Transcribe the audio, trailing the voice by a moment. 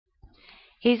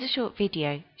Here's a short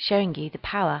video showing you the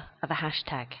power of a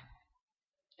hashtag.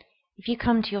 If you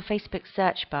come to your Facebook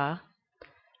search bar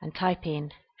and type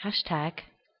in hashtag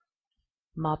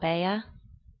MarbellaNow,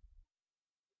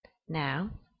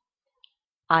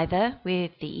 either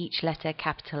with each letter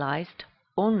capitalized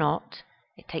or not,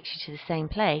 it takes you to the same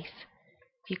place.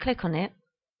 If you click on it,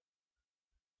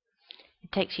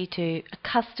 it takes you to a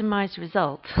customized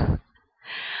result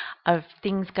of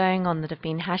things going on that have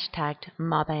been hashtagged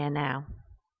MarbellaNow.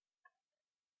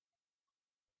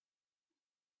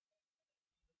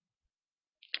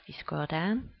 If you scroll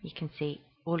down, you can see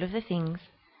all of the things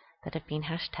that have been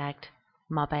hashtagged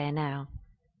MarbellaNow.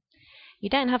 You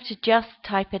don't have to just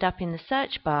type it up in the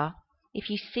search bar. If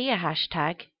you see a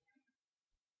hashtag,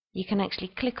 you can actually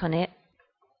click on it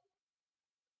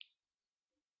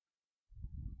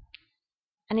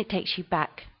and it takes you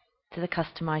back to the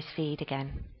customized feed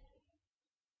again.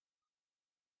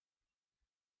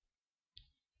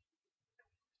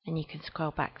 And you can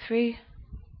scroll back through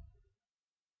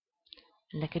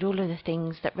and look at all of the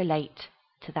things that relate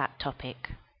to that topic.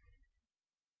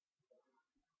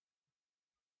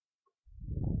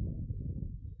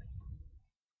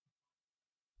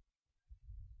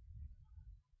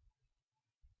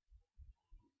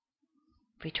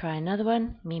 If we try another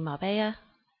one, me Marbella,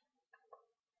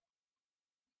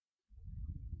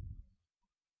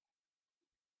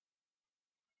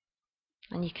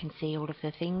 and you can see all of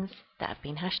the things that have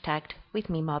been hashtagged with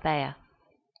me Marbella,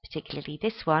 particularly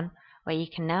this one, where you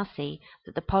can now see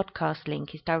that the podcast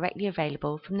link is directly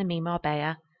available from the Me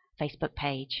Marbella Facebook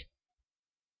page.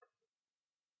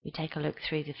 You take a look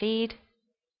through the feed,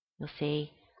 you'll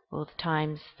see all the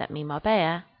times that Me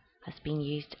Marbella has been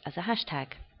used as a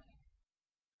hashtag.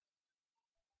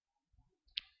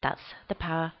 That's the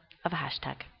power of a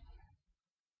hashtag.